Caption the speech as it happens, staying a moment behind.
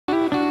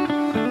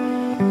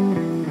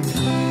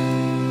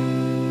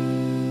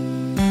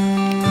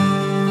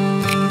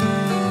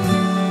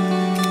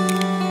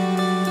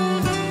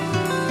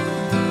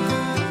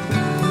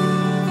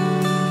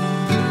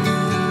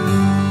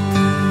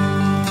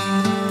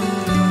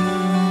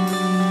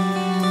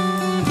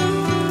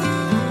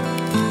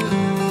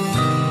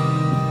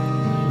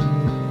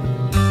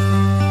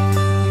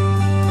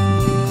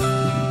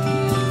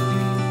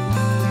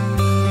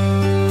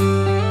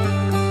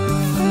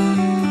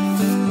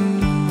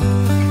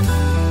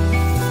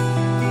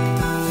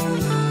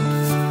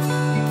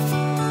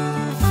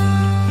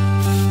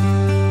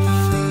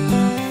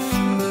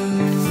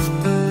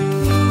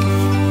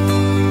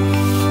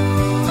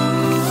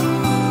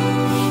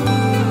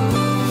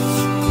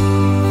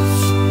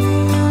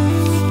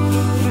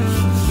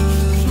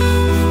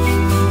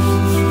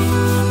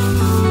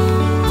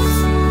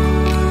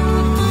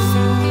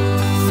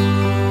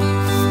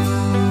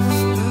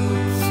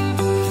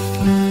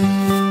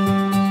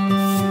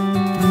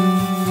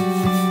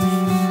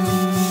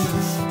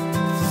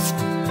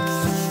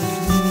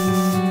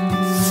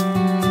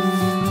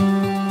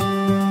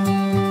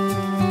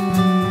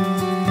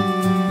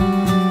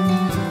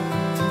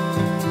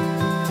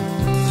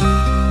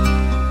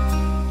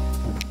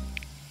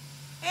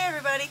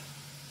everybody.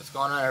 What's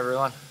going on,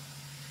 everyone?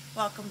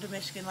 Welcome to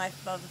Michigan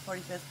Life Above the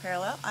 45th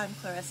Parallel. I'm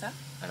Clarissa.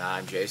 And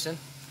I'm Jason.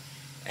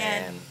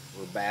 And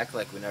we're back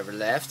like we never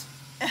left.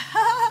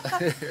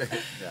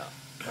 Yeah.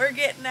 We're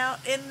getting out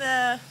in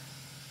the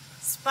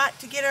spot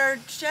to get our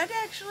shed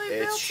actually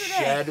built today. It's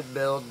shed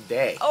build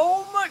day.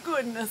 Oh my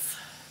goodness.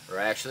 We're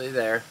actually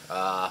there.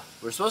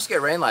 We were supposed to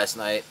get rain last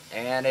night,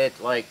 and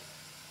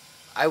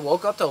I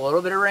woke up to a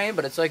little bit of rain,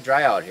 but it's like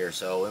dry out here,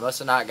 so we must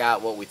have not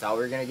got what we thought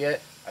we were going to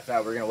get. I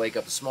thought we were going to wake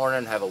up this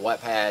morning, have a wet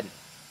pad,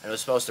 and it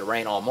was supposed to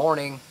rain all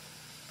morning.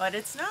 But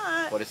it's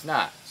not. But it's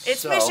not.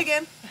 It's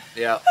Michigan.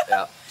 Yeah.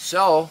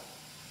 So,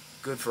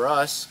 good for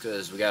us,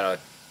 because we got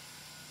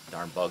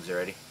darn bugs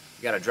already.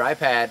 We got a dry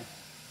pad,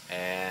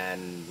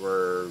 and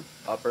we're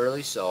up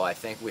early, so I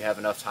think we have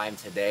enough time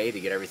today to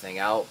get everything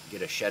out,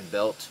 get a shed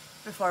built.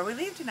 Before we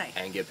leave tonight.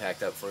 And get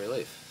packed up before we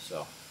leave.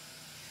 So,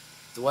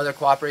 if the weather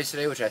cooperates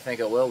today, which I think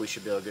it will, we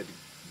should be able to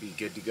be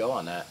good to go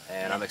on that.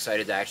 And yeah. I'm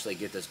excited to actually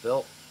get this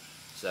built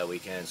so that we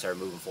can start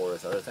moving forward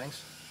with other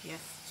things. Yes.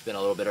 It's been a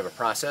little bit of a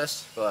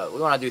process, but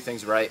we want to do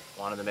things right.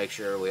 Wanted to make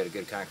sure we had a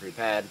good concrete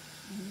pad.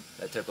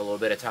 That took a little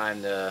bit of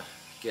time to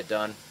get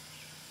done,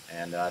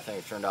 and I think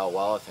it turned out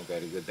well. I think we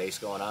had a good base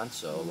going on,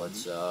 so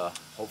let's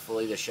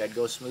hopefully the shed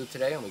goes smooth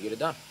today and we get it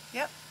done.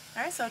 Yep.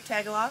 All right, so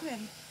tag along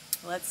and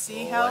let's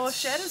see how a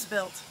shed is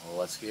built. Well,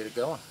 let's get it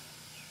going.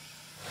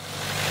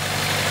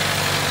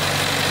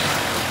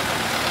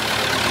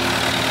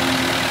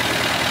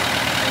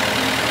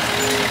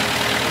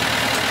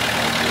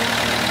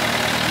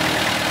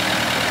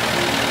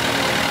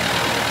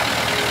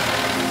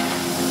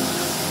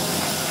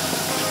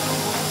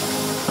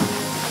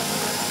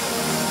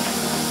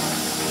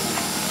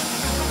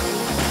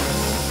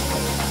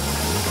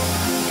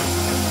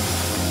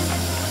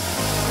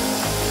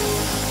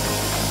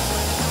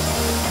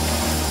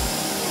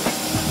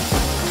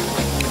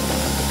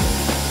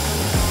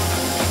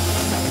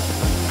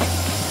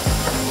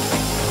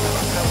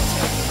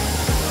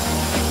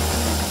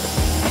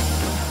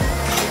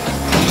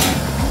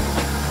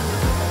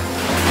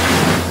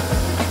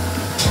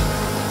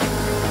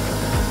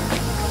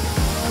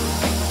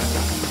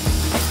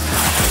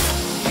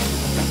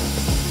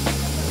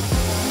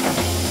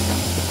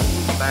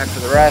 Back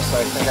for the rest.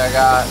 I think I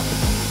got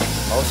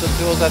most of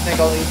the tools I think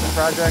I'll need for the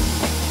project.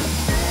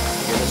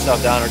 Get this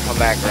stuff down and come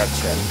back and grab the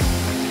shed.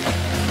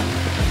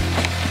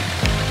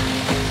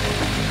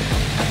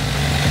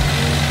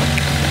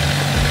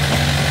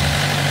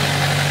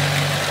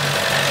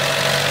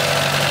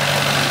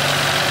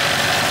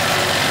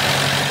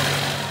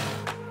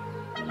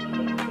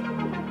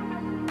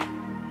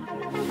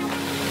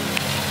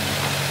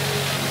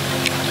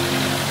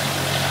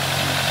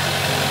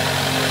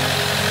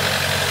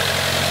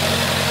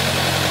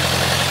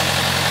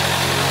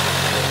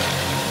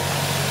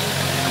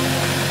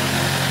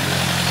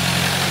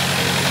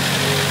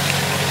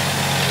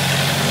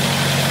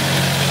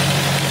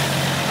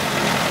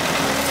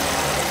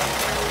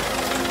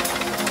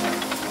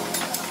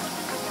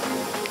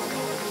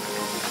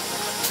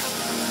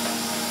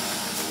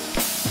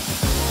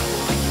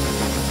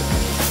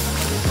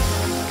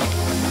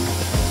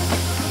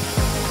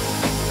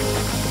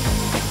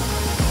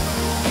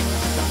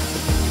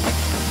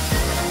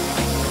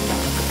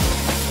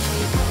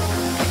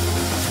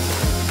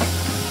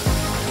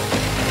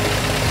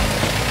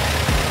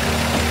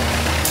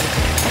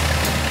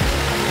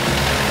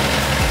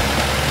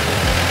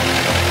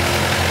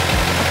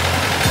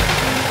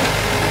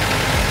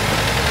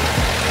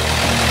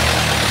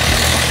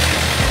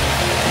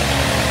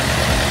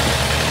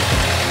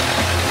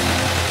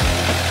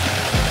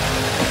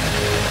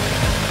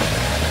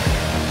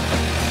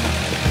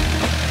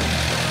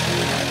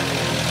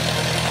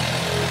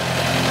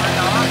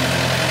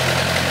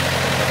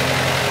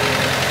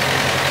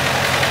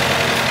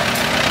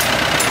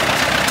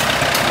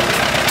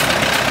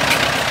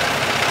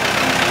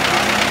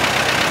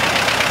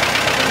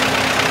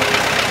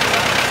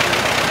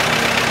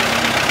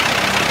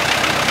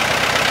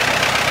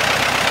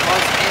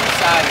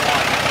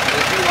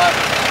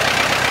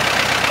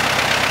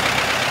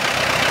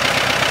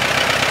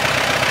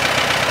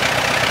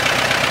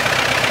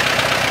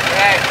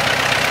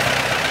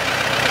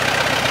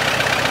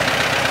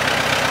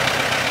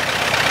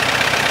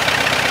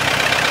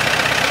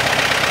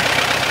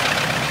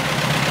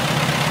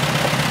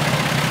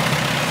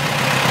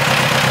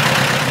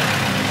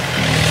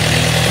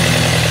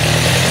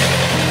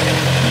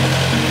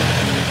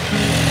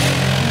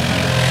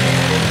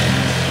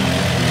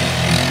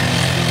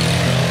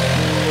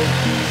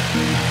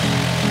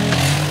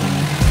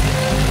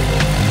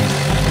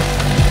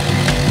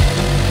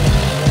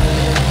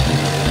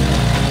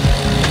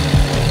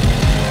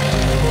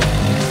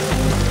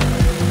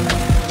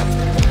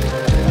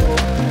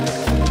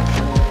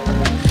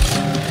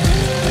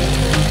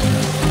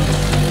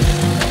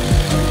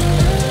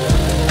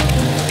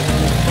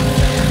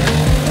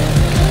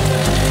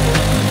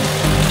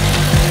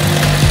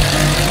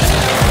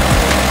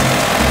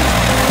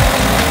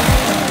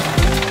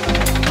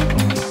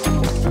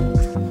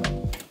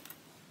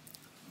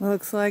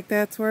 Looks like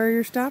that's where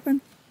you're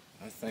stopping.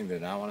 That thing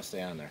did not want to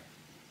stay on there.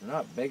 They're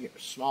not big,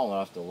 small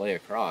enough to lay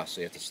across,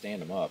 so you have to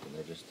stand them up, and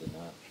they just did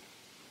not.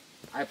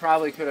 I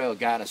probably could have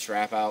gotten a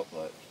strap out,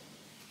 but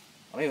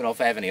I don't even know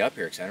if I have any up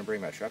here because I didn't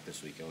bring my truck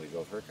this weekend. We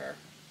drove her car.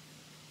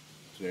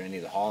 So we didn't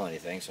need to haul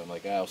anything, so I'm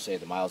like, I'll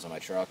save the miles on my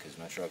truck because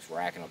my truck's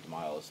racking up the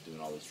miles doing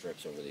all these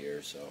trips over the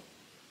years, so.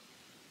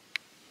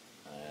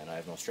 And I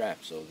have no strap,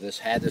 so this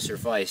had to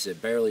suffice.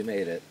 It barely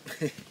made it.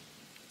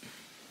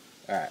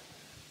 Alright.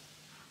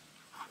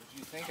 What did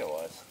you think it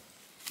was?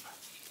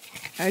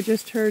 I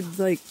just heard,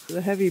 like,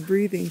 the heavy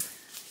breathing.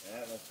 Yeah,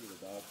 that must be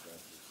the dog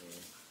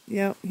stress.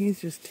 Yep,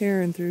 he's just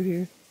tearing through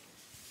here.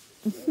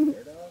 Is that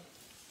their dog?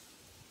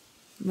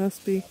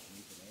 Must be.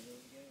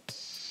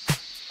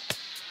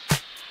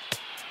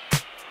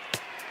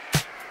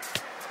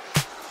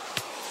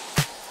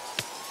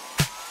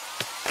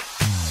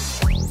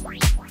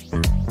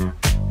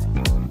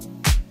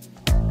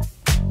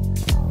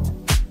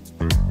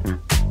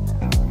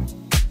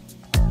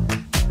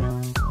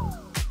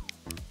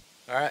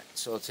 Alright,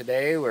 so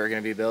today we're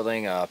going to be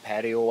building a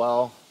patio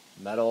well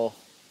metal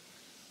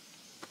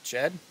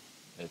shed.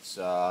 It's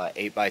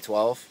 8 by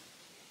 12.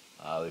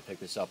 We picked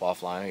this up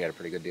offline. We got a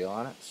pretty good deal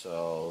on it.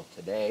 So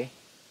today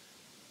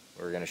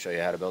we're going to show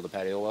you how to build a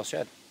patio well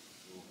shed.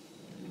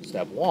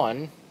 Step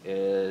one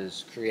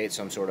is create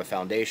some sort of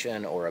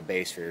foundation or a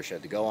base for your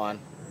shed to go on.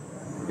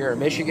 Here in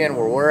Michigan,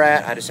 where we're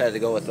at, I decided to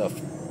go with a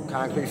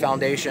concrete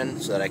foundation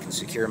so that I can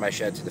secure my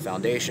shed to the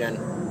foundation.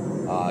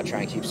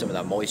 Try and keep some of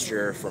that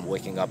moisture from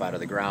wicking up out of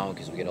the ground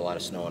because we get a lot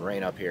of snow and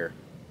rain up here.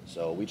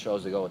 So we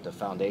chose to go with the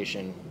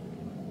foundation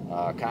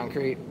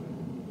concrete,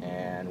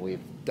 and we've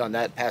done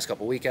that past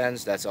couple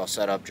weekends. That's all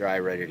set up, dry,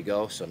 ready to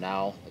go. So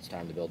now it's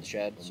time to build the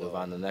shed. So move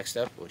on to the next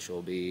step, which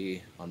will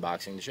be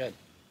unboxing the shed.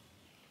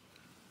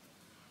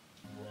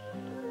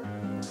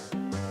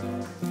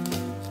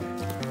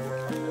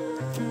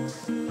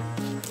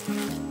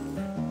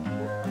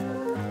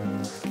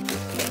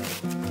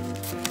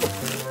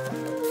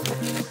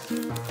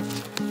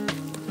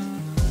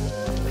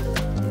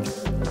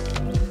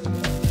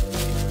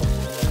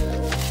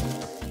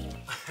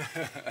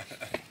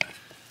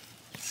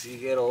 So you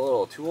get a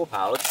little tool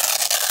pouch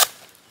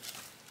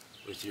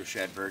with your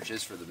shed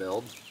purchase for the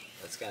build.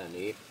 That's kind of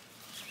neat.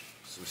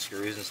 Some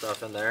screws and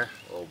stuff in there,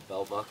 a little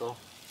belt buckle.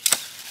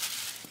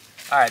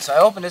 Alright, so I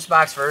opened this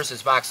box first.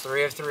 It's box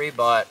 3 of 3,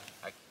 but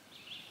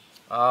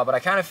I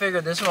kind of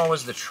figured this one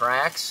was the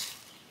tracks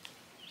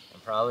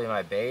and probably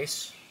my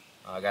base.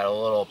 I got a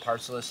little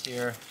parts list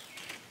here.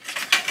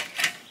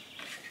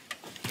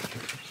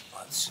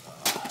 Let's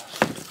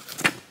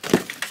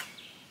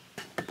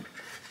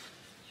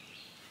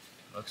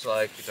looks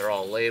like they're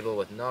all labeled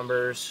with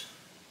numbers.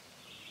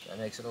 That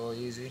makes it a little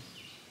easy.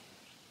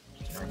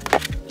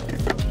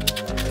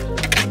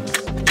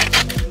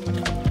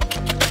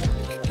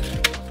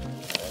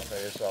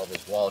 There's all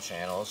these wall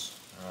channels.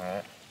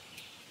 Alright.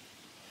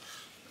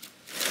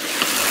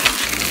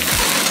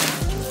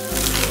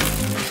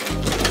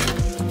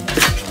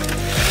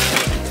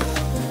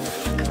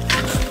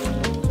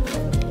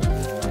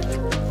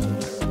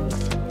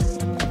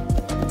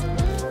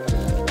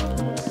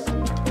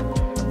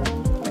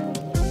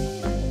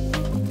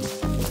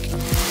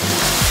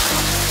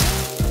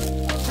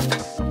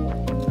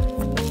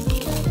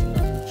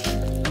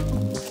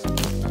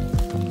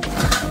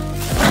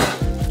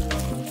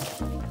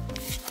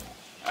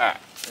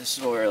 This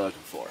is what we're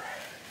looking for.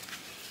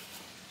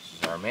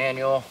 This is our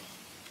manual.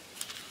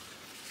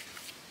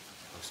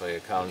 Looks like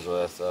it comes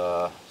with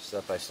a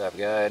step-by-step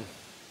guide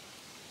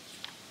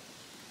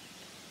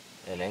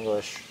in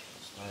English.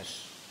 That's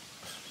nice.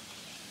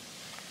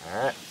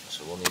 Alright,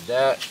 so we'll need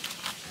that.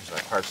 Here's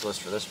our parts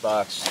list for this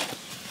box.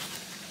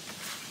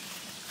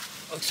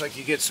 Looks like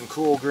you get some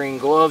cool green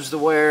gloves to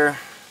wear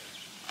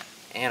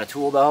and a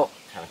tool belt.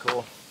 Kind of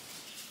cool.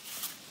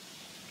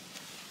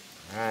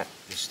 Alright,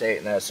 just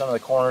stating that some of the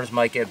corners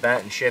might get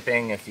bent in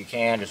shipping. If you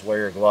can, just wear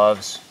your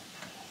gloves.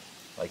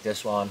 Like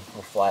this one,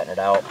 we'll flatten it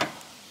out.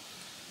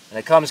 And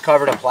it comes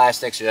covered in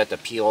plastic, so you have to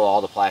peel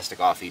all the plastic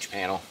off each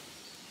panel.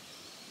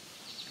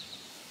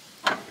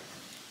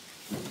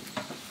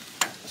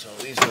 So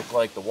these look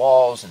like the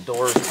walls and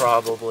doors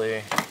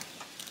probably.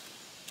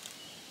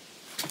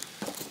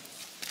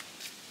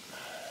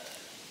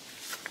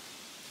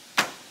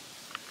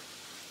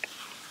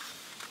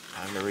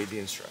 Time to read the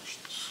instructions.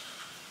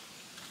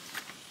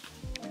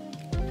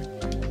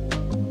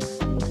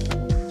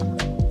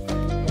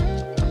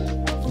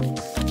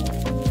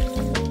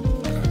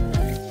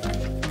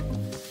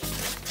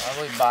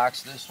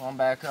 Box this one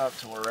back up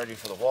till we're ready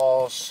for the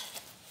walls.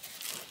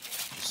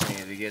 Just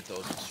need to get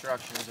those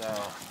instructions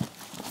out.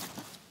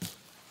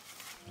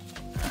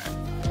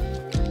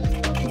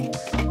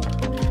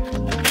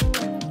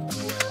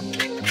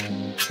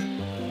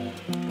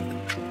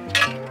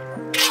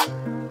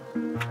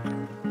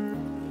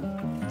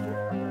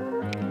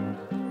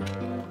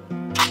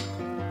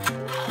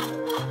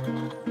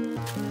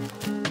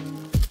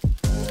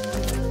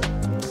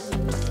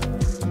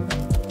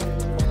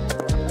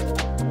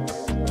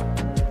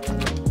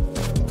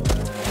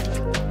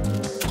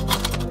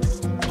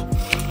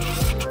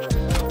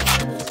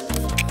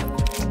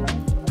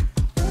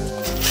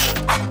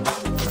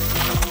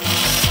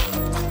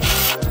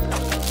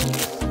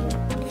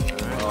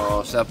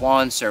 step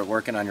one, start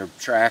working on your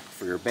track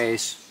for your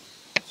base.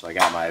 So I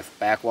got my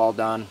back wall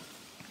done.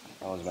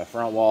 That one's my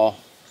front wall.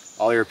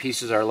 All your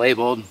pieces are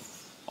labeled.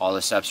 All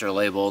the steps are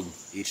labeled.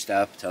 Each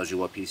step tells you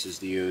what pieces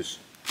to use.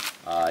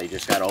 You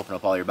just got to open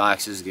up all your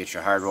boxes, get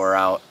your hardware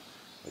out,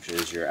 which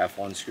is your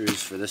F1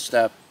 screws for this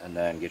step, and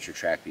then get your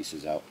track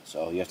pieces out.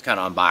 So you have to kind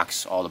of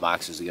unbox all the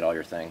boxes to get all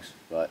your things.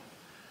 But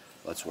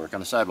let's work on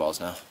the sidewalls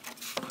now.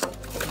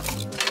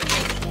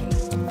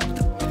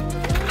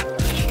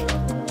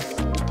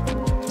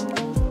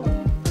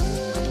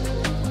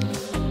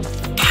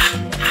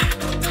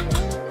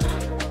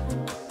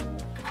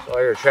 So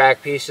all your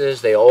track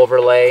pieces, they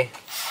overlay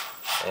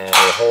and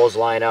your holes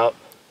line up.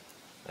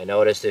 I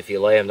noticed if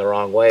you lay them the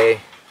wrong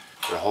way,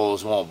 your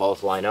holes won't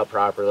both line up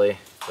properly,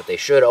 but they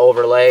should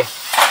overlay.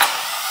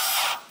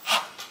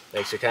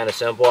 Makes it kind of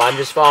simple. I'm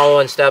just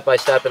following step by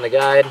step in the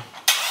guide.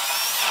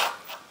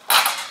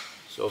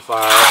 So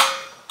far,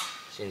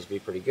 seems to be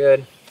pretty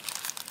good.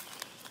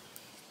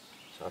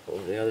 Top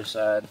over the other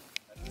side.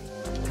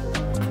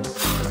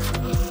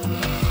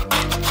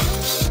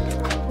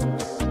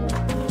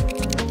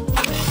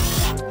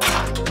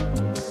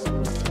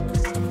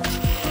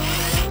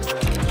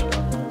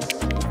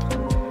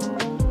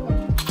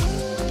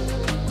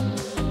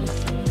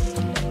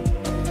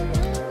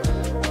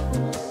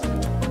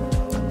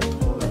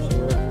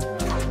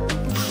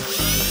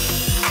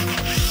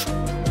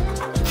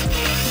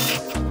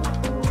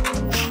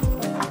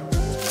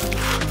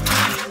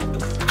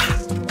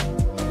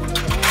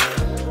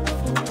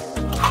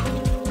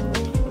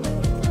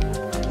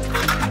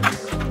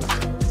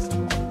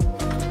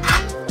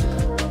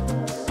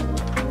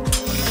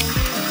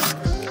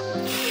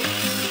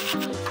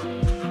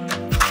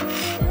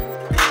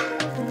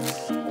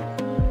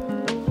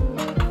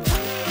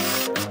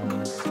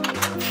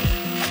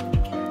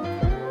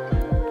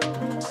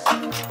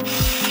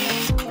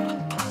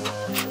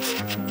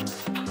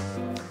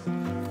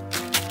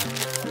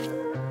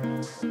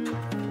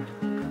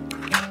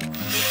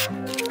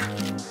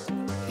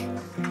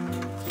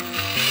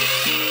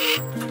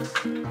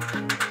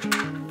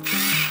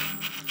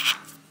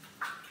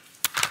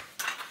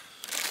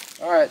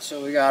 Alright,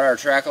 so we got our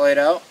track laid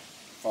out,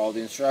 followed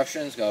the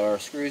instructions, got our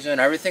screws in,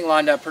 everything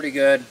lined up pretty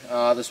good.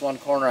 This one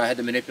corner I had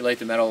to manipulate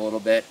the metal a little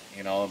bit,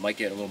 you know, it might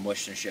get a little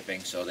mushed in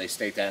shipping, so they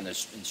state that in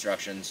the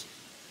instructions.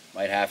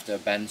 Might have to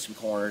bend some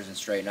corners and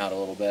straighten out a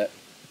little bit,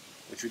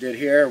 which we did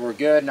here. We're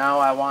good. Now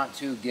I want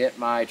to get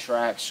my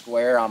track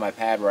square on my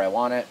pad where I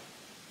want it,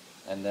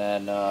 and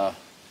then the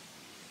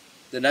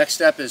next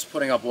step is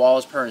putting up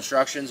walls per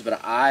instructions,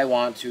 but I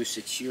want to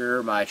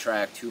secure my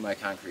track to my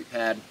concrete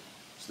pad,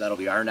 so that'll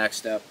be our next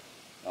step.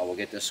 We'll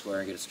get this square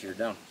and get it secured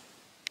down.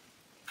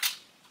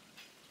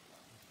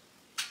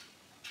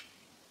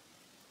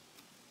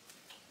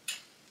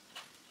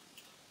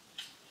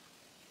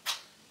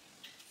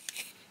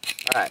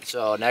 Alright,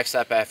 so next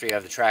step after you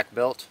have the track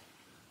built,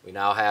 we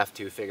now have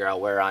to figure out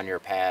where on your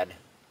pad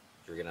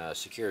you're going to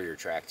secure your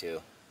track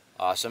to.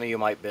 Some of you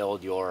might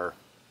build your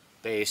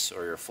base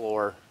or your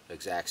floor the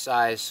exact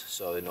size,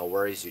 so no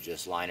worries, you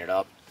just line it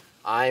up.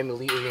 I'm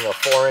leaving a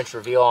 4-inch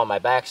reveal on my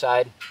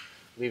backside,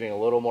 leaving a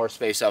little more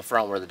space up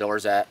front where the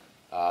door's at,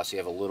 so you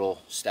have a little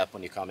step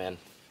when you come in.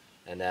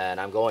 And then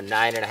I'm going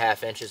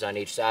 9.5 inches on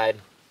each side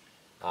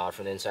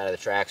from the inside of the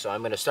track. So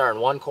I'm going to start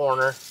in one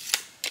corner.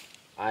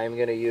 I'm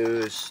going to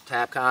use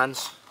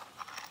Tapcons.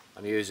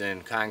 I'm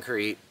using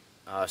concrete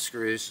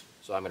screws,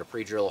 so I'm going to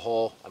pre-drill a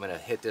hole. I'm going to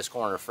hit this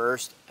corner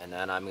first, and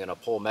then I'm going to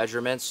pull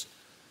measurements.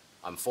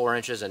 I'm 4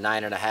 inches and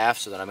 9.5,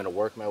 so then I'm going to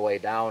work my way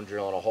down,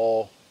 drilling a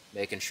hole,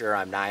 making sure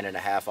I'm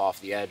 9.5 off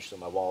the edge so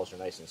my walls are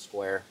nice and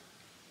square.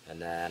 And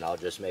then I'll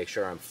just make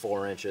sure I'm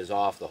 4 inches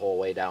off the whole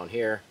way down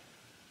here.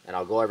 And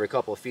I'll go every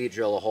couple of feet,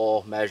 drill a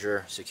hole,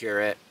 measure,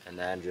 secure it, and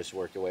then just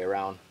work your way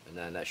around. And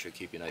then that should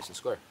keep you nice and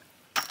square.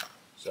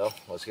 So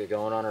let's get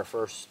going on our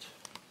first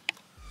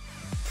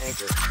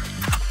anchor.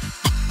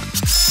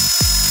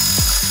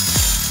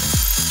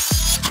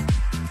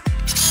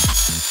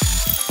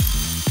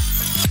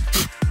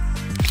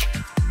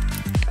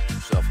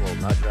 Yourself a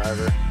little nut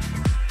driver.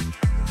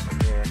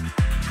 Here.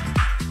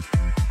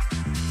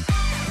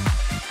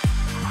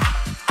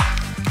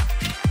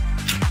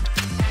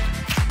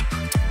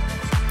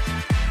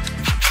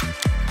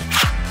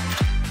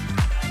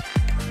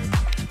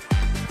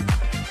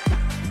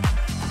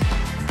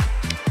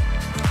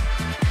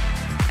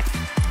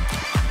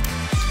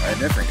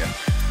 Different guy.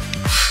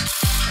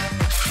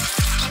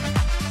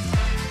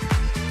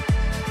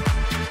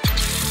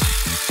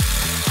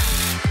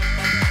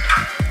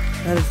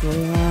 That is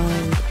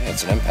loud.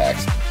 It's an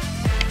impact.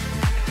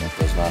 It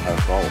does not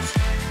have balls.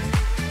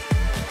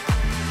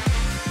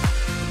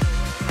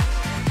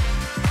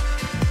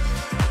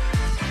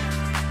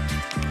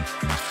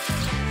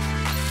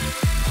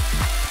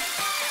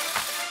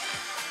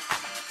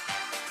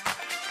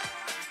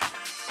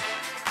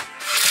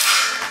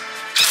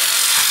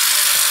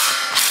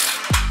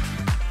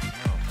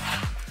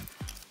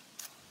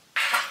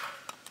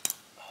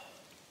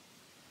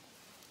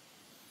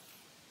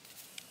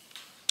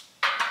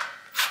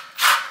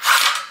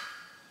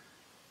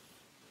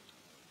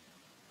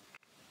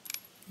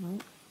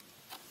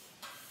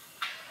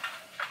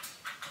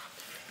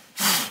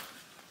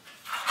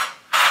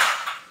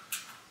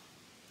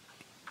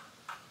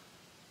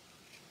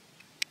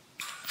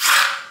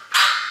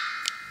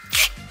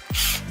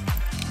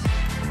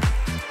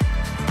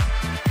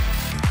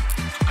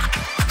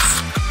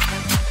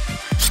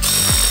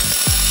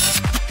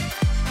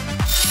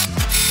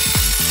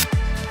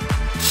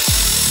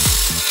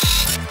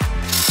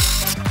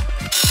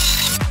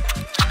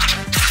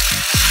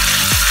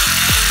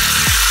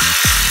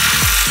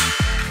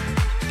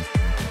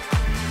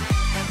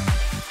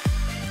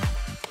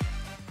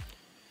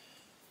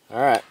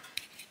 Alright,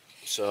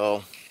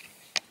 so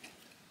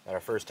got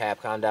our first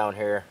tap con down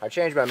here. I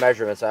changed my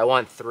measurements. I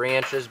want 3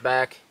 inches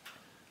back.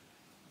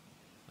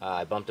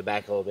 I bumped it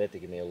back a little bit to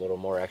give me a little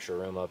more extra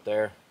room up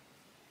there.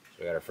 So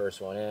we got our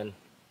first one in.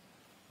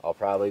 I'll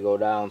probably go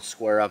down,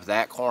 square up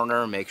that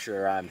corner, make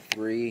sure I'm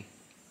 3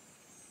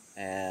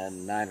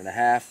 and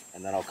 9.5,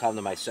 and then I'll come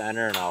to my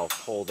center and I'll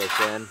pull this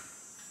in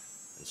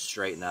and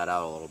straighten that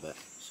out a little bit.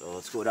 So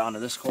let's go down to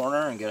this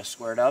corner and get it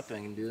squared up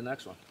and do the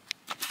next one.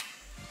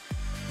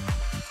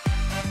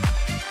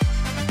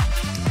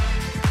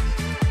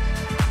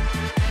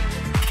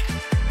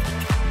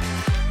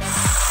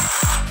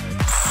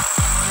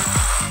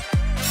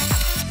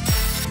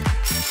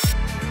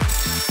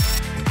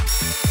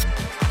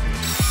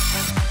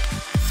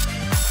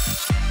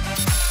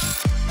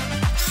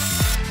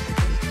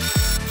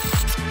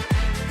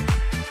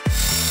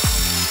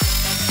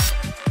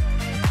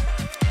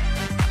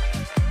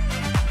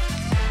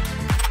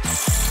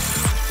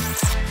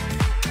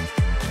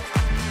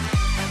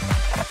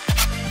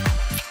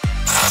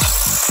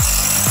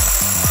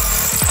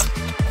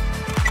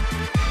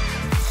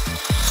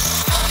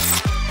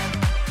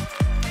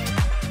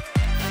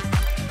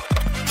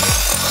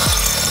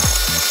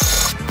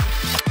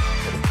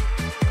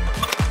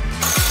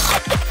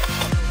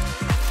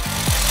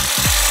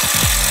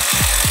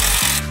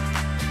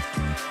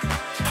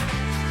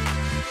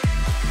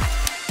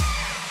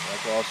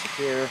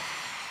 Secure.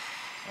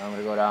 I'm going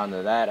to go down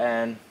to that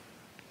end,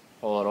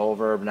 pull it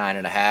over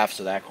 9.5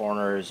 so that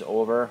corner is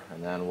over,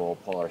 and then we'll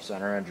pull our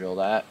center and drill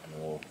that,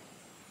 and we'll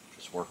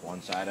just work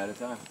one side at a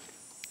time.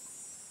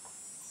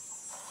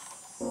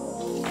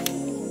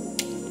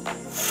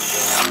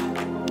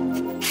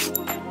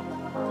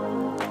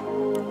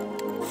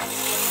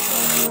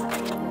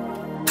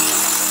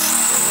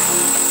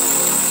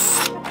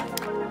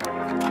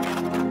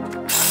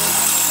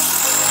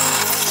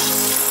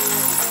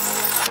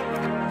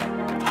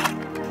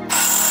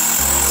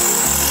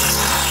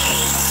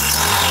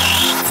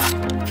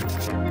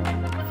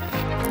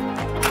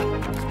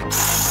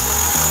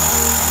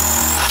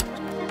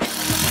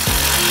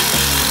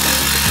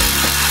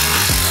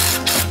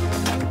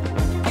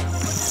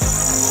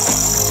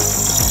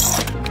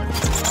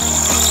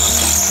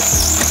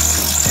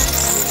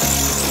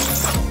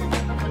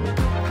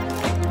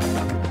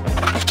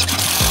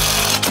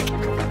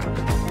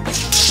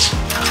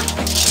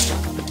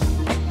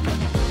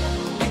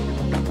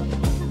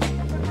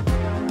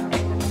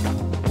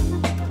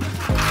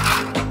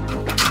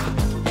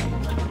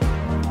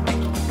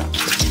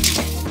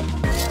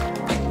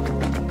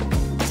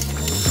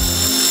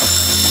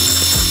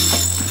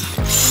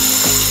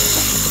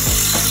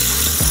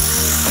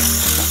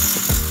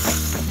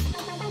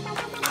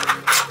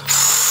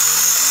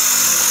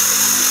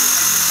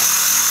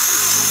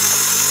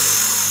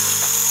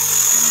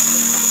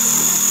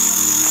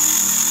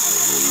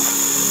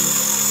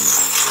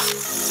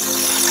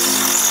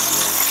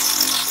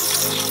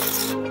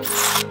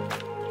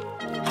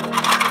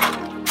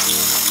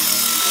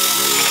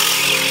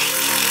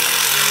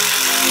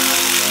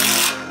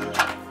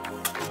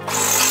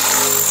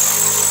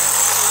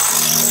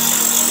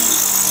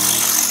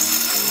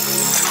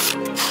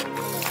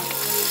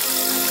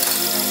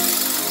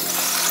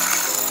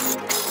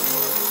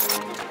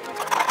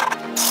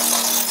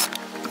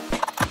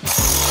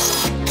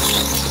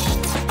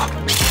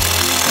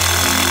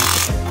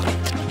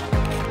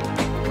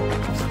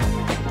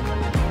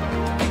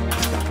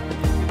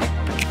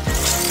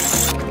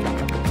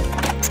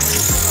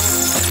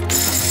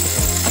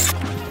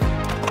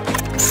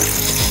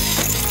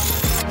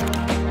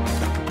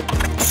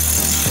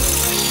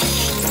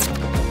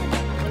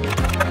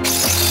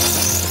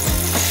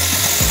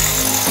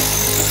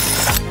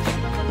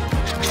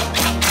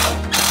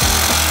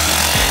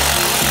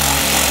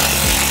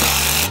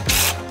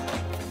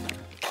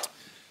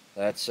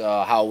 That's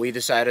how we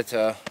decided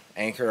to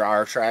anchor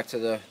our track to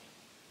the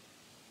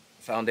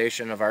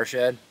foundation of our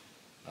shed.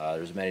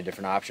 There's many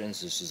different options.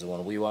 This is the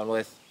one we went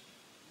with.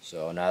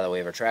 So now that we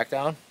have our track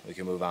down, we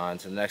can move on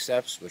to the next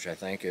steps, which I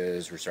think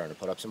is we're starting to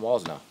put up some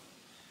walls now.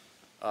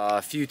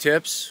 A few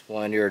tips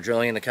when you're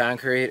drilling in the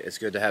concrete. It's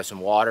good to have some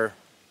water,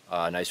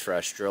 a nice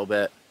fresh drill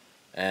bit,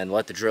 and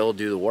let the drill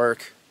do the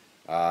work.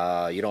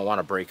 You don't want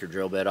to break your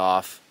drill bit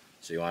off,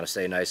 so you want to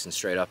stay nice and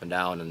straight up and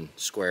down and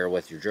square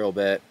with your drill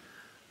bit.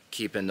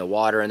 Keeping the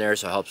water in there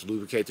so it helps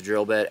lubricate the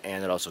drill bit,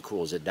 and it also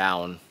cools it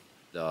down.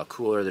 The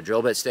cooler the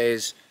drill bit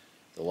stays,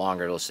 the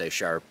longer it'll stay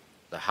sharp.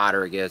 The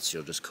hotter it gets,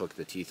 you'll just cook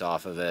the teeth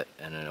off of it,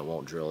 and then it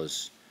won't drill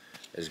as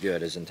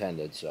good as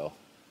intended. So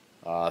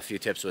a few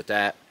tips with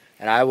that.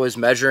 And I was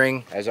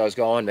measuring as I was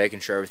going,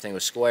 making sure everything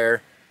was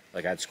square.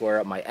 Like I'd square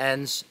up my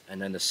ends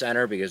and then the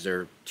center, because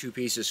they're two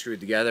pieces screwed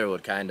together, it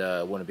would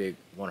wouldn't be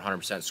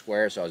 100%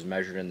 square. So I was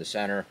measuring the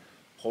center,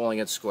 pulling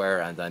it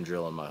square, and then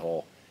drilling my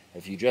hole.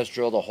 If you just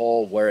drill the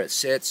hole where it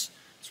sits,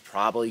 it's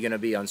probably going to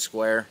be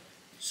unsquare.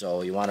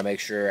 So you want to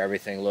make sure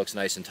everything looks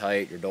nice and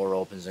tight. Your door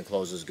opens and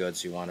closes good,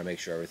 so you want to make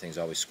sure everything's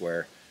always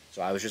square.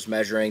 So I was just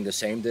measuring the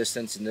same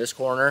distance in this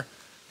corner.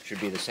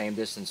 Should be the same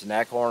distance in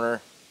that corner.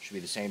 Should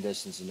be the same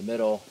distance in the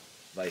middle.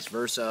 vice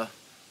versa.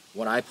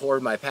 When I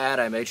poured my pad,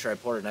 I made sure I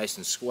poured it nice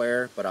and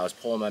square, but I was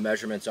pulling my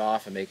measurements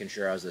off and making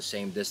sure I was the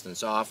same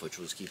distance off, which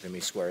was keeping me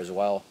square as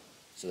well.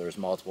 So there was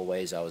multiple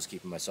ways I was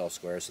keeping myself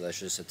square, so that's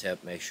just a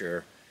tip. Make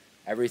sure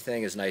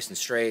everything is nice and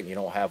straight and you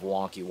don't have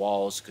wonky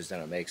walls, because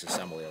then it makes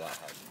assembly a lot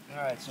harder.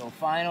 All right, so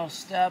final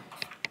step.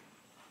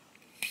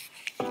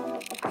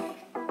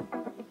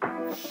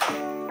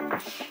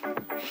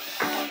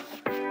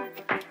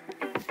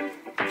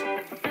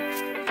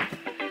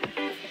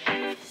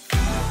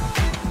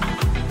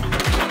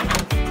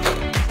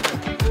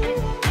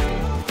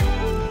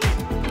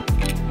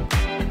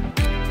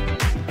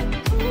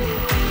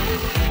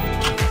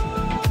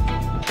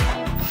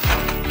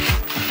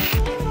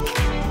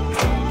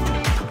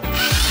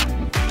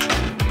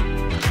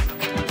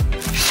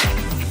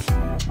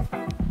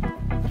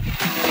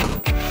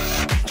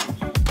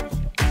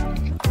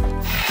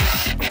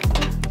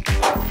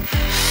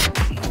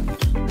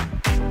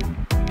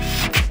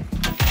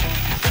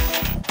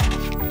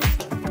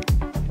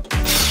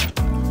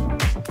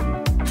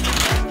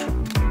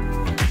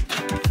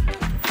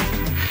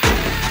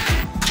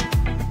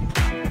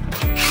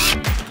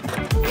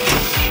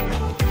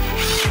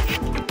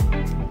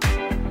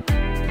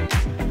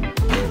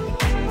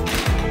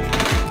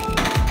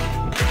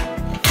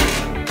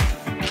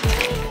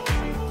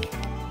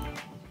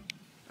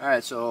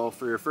 Alright, so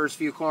for your first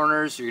few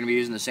corners, you're going to be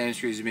using the same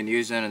screws you've been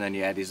using, and then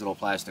you add these little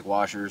plastic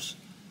washers.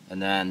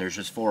 And then there's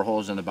just 4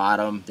 holes in the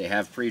bottom. They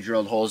have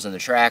pre-drilled holes in the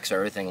track, so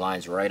everything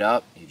lines right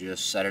up. You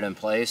just set it in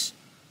place,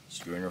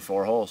 screw in your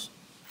 4 holes.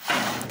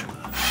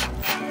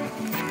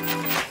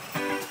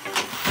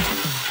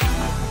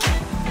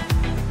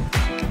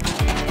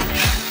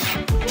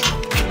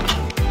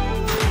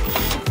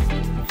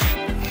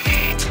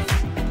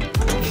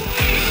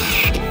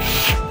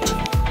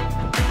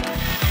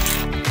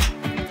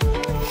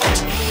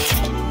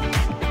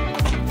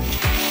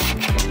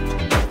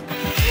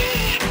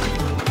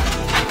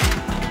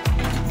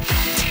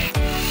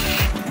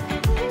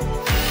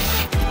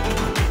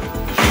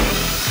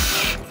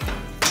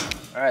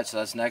 Alright, so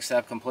that's next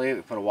step complete.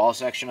 We put a wall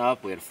section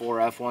up. We had 4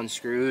 F1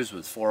 screws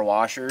with 4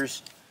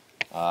 washers.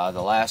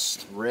 The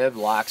last rib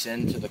locks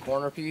into the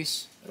corner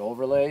piece. It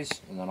overlays,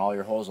 and then all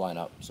your holes line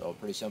up. So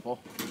pretty simple.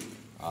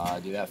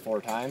 Do that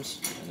 4 times,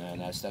 and then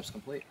that step's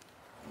complete.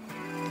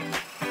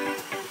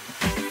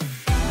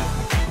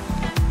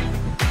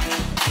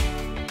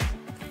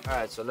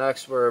 Alright, so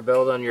next we're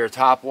building your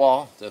top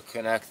wall to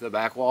connect the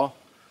back wall.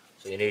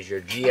 So you need your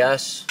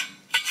GS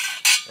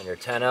and your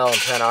 10L and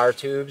 10R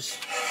tubes.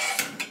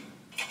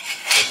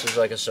 This is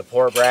like a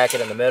support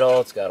bracket in the middle.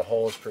 It's got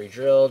holes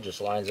pre-drilled,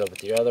 just lines up with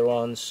the other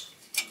ones.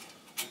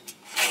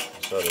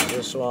 So does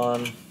this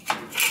one.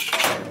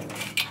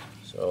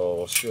 So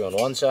we'll screw on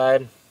one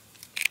side.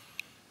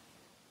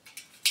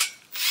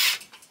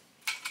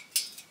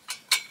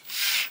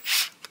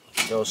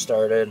 Get those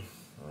started.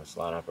 Let's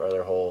line up our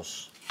other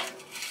holes.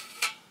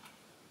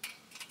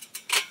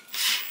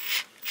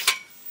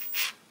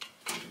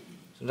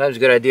 Sometimes it's a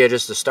good idea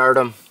just to start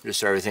them,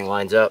 just so everything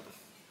lines up.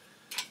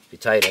 If you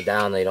tighten it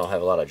down, they don't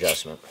have a lot of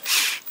adjustment.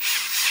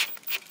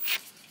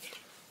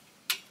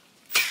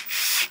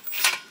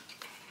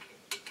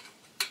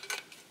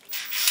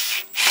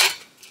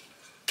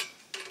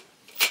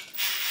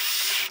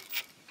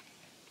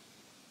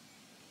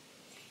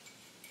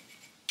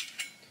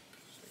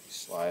 So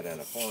slide in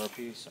a corner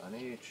piece on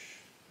each.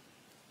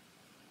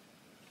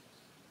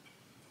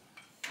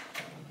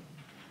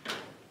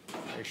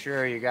 Make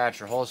sure you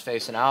got your holes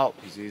facing out,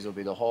 because these will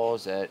be the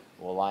holes that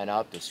will line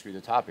up to screw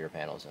the top of your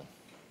panels in.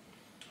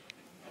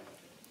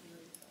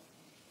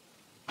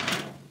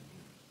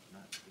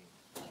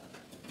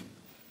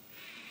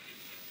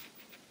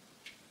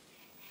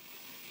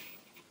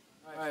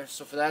 Alright,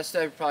 so for that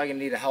step, you're probably going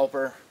to need a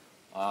helper.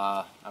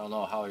 I don't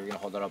know how you're going to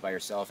hold that up by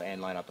yourself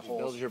and line up the holes.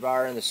 Build your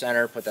bar in the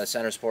center, put that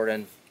center support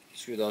in,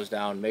 screw those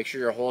down. Make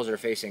sure your holes are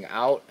facing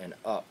out and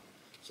up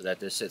so that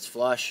this sits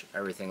flush,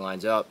 everything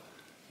lines up.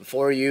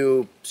 Before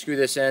you screw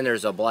this in,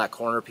 there's a black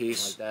corner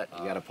piece like that.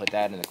 You got to put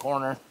that in the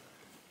corner.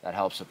 That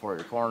helps support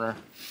your corner.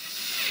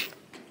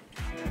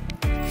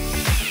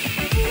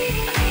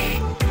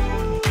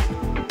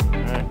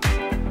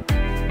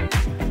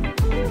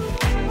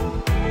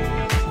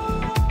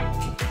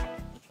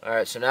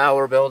 Alright, so now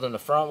we're building the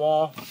front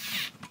wall.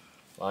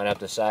 Line up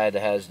the side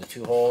that has the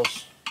 2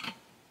 holes.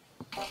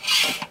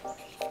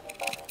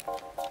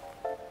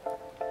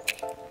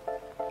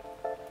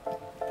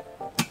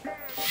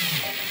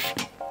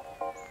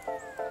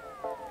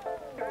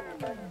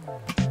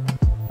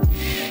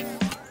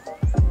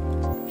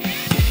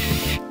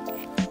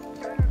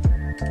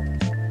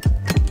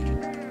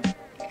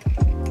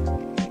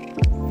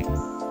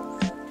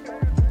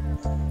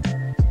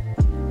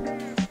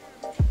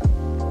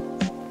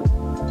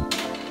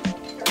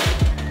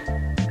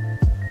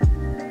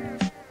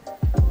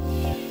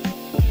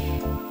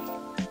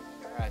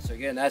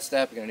 Again, that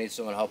step, you're going to need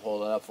someone to help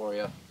hold it up for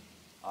you.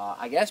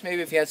 I guess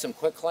maybe if you had some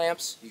quick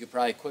clamps, you could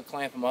probably quick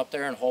clamp them up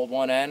there and hold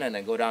one end and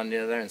then go down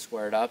the other and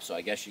square it up. So I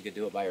guess you could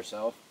do it by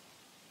yourself.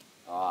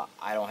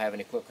 I don't have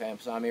any clip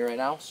clamps on me right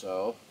now,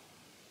 so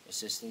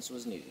assistance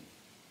was needed.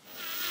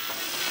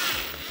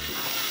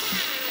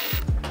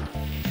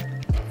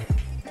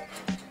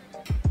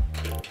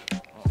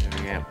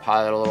 Again,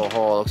 pilot a little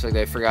hole. Looks like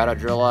they forgot to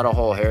drill out a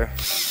hole here.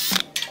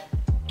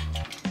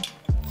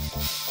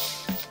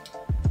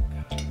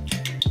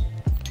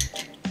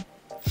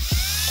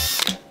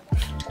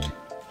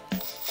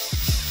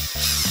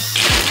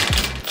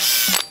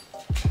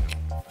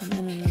 And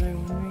then another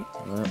one,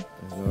 right?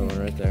 There's another one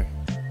right there.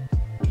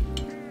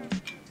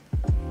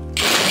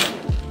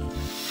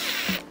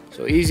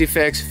 So easy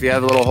fix if you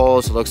have little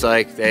holes. It looks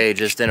like they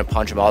just didn't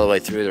punch them all the way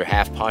through. They're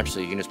half punched, so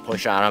you can just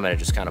push on them and it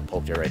just kind of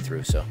poked it right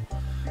through. So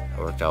that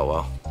worked out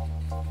well.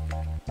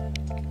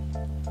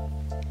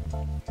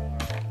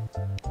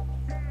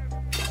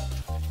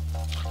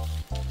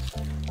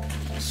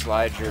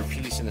 Slide your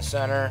piece in the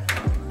center.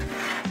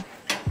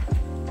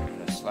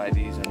 Slide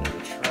these under the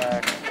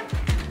track.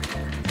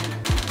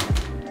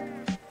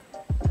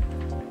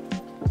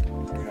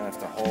 You're gonna have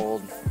to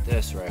hold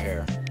this right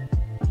here.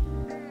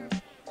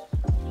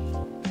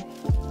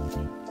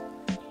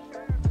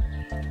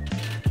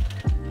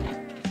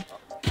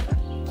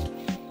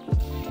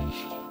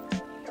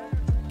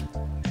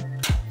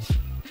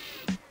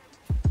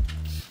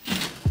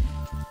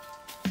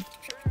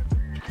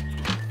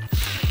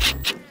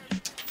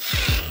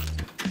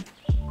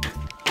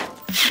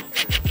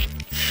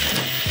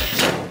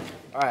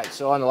 Alright,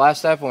 so on the last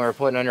step when we were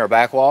putting under our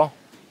back wall,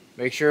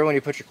 make sure when you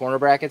put your corner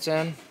brackets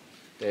in,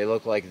 they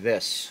look like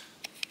this.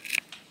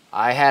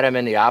 I had them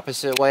in the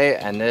opposite way,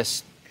 and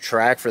this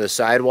track for the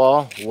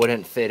sidewall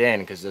wouldn't fit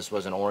in because this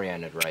wasn't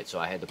oriented right, so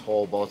I had to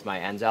pull both my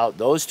ends out.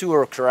 Those two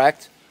are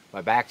correct.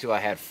 My back two I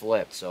had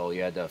flipped, so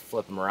you had to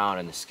flip them around,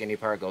 and the skinny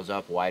part goes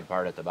up, wide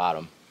part at the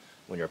bottom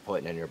when you're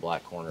putting in your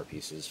black corner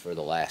pieces for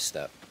the last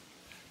step.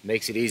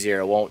 Makes it easier.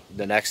 It won't,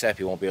 the next step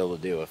you won't be able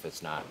to do if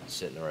it's not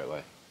sitting the right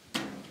way.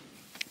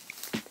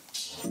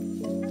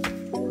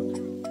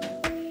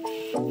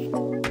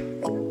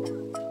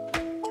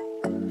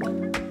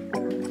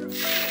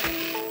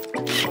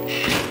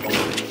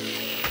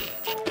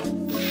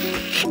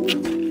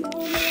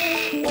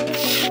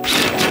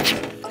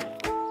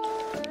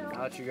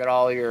 Now that you got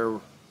all your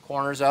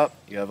corners up,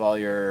 you have all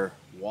your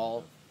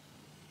wall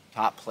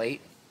top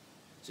plate.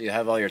 So you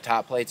have all your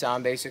top plates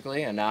on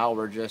basically, and now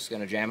we're just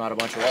going to jam out a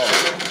bunch of walls.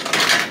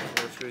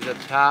 4 screws at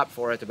the top,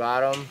 4 at the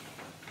bottom.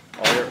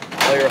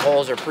 All your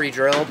holes are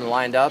pre-drilled and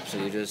lined up, so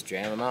you just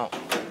jam them out.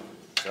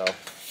 So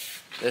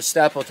this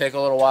step will take a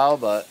little while,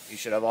 but you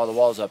should have all the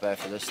walls up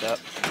after this step.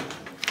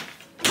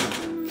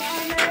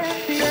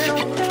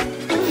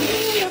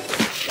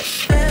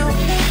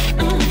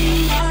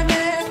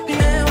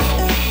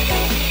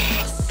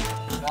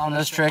 Found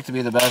this trick to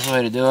be the best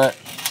way to do it.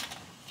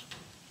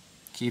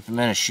 Keep them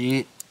in a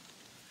sheet,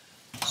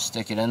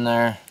 stick it in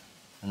there,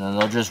 and then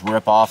they'll just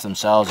rip off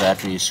themselves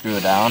after you screw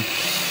it down.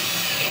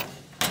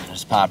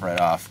 Just pop right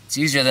off. It's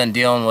easier than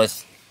dealing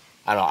with,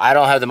 I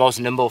don't have the most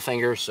nimble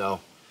fingers, so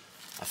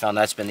I found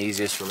that's been the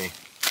easiest for me.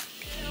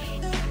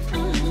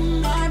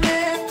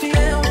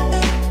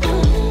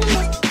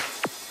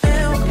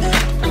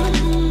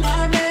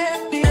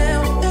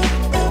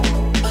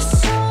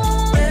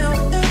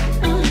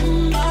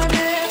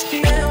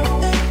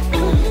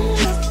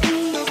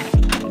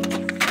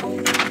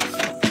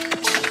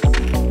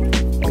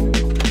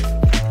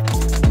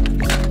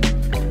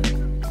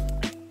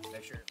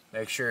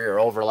 Make sure you're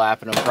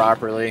overlapping them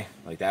properly.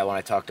 Like that one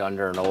I tucked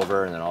under and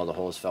over, and then all the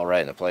holes fell right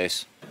into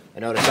place. I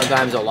noticed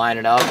sometimes they'll line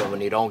it up, and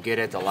when you don't get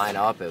it to line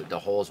up, the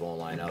holes won't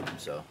line up.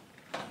 So.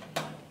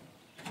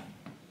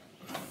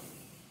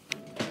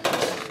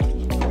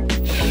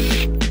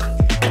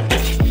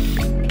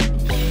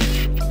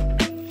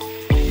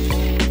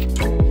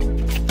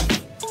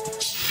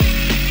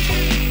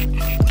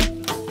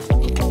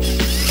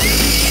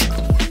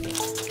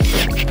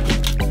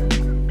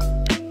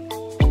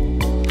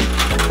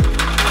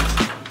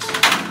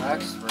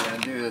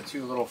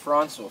 Two little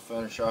fronts, we'll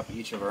finish up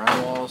each of our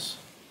end walls.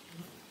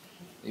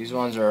 These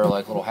ones are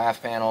like little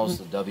half panels,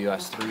 the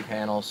WS3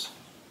 panels.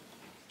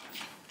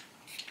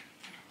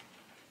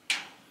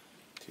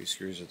 2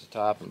 screws at the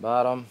top and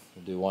bottom.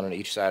 We'll do one on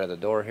each side of the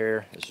door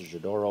here. This is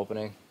your door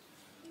opening.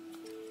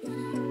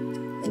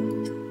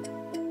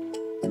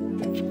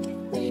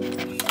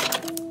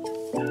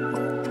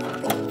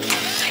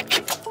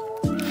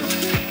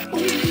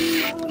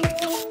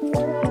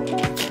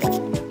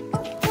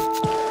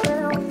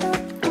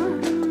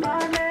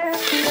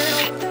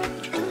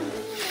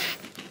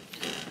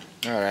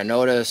 Alright, I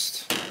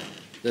noticed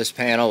this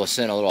panel was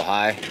sitting a little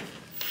high,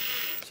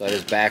 so I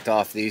just backed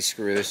off these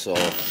screws so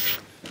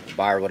the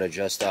bar would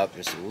adjust up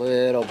just a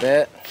little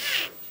bit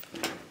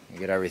and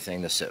get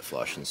everything to sit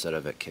flush instead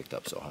of it kicked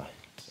up so high.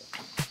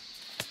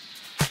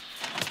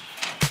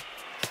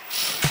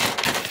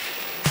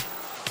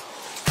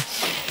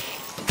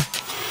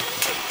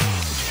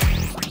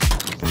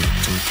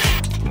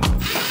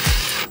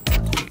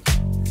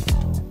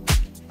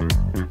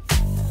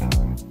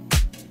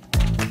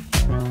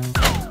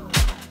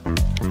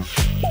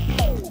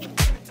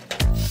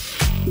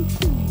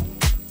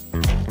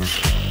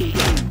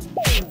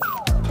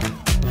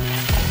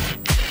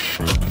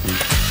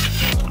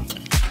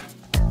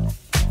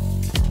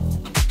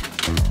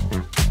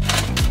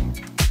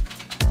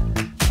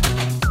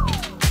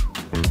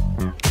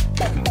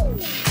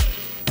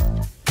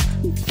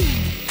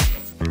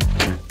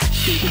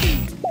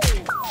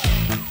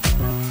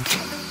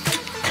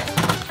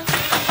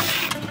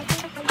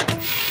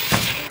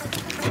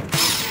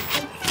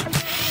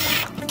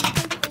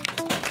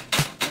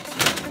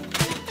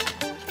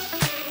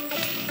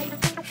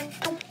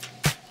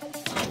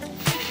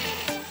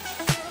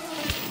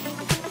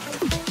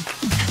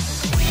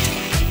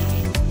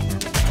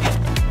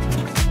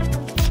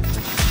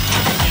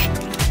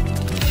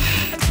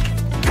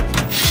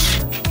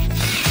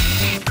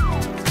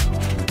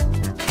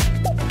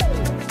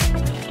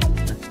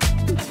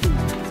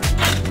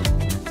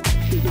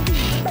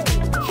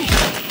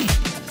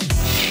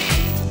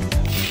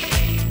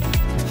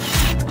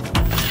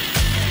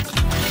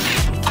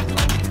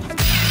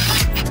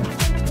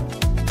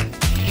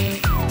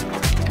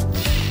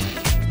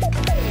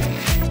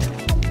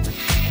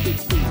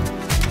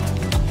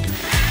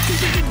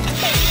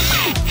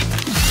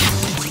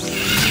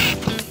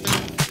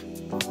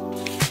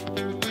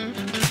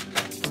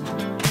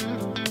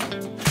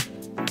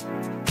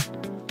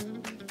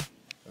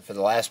 For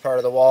the last part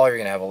of the wall, you're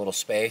going to have a little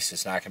space.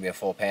 It's not going to be a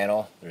full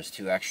panel. There's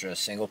 2 extra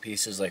single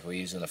pieces like we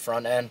use in the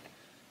front end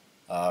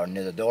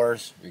near the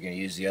doors. You're going to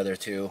use the other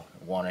 2,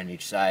 1 on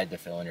each side, to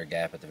fill in your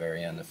gap at the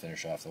very end to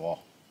finish off the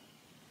wall.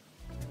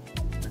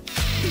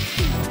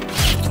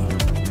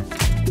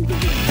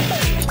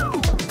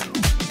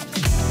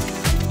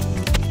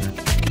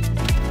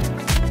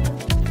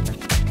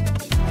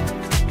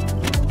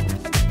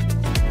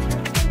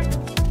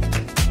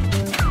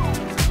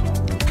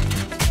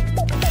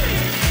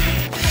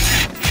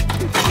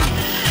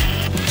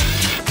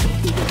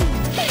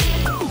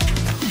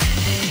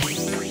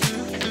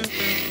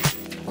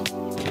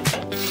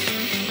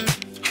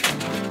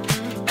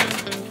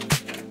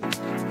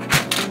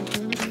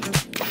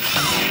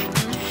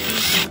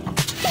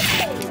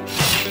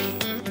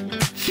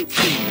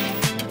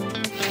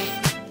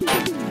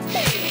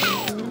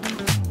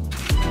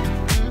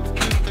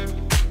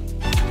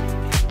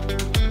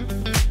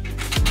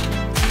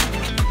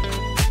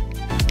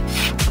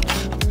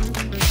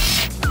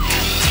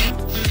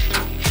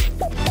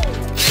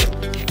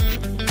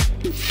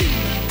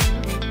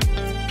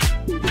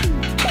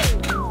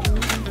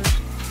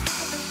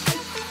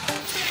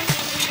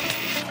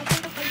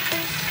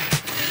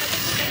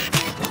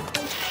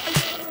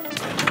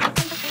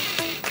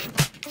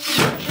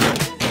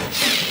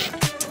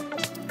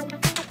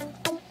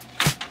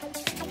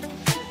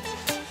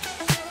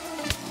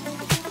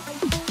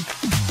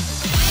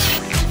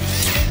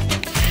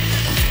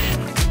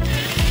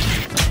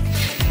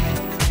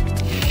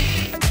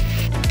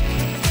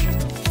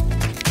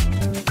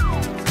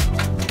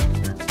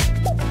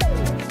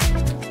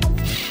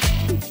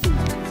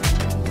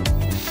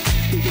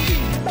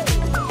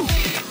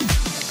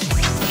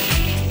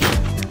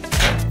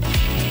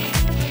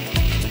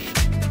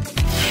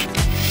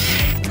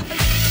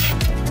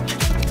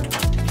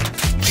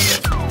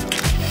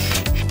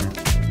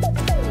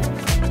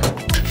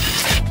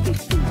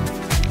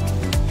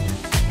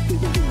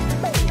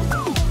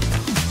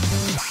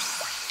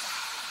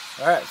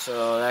 Alright,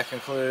 so that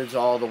concludes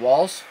all the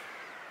walls.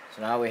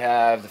 So now we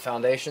have the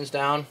foundations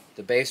down,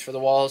 the base for the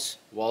walls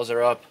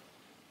are up,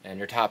 and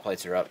your top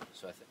plates are up.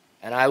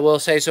 And I will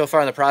say, so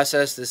far in the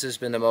process, this has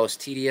been the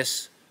most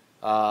tedious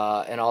in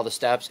all the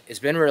steps. It's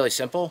been really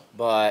simple,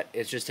 but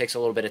it just takes a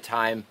little bit of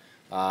time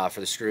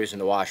for the screws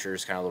and the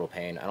washers, kind of a little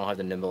pain. I don't have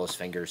the nimblest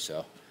fingers,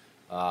 so.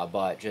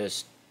 But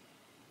just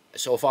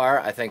so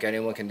far, I think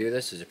anyone can do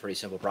this. It's a pretty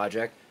simple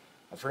project.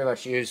 I've pretty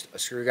much used a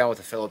screw gun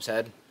with a Phillips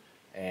head,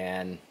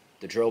 and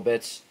the drill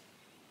bits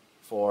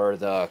for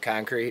the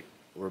concrete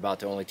were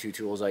about the only 2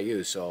 tools I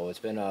use. So it's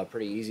been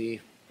pretty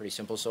easy, pretty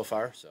simple so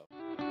far. So.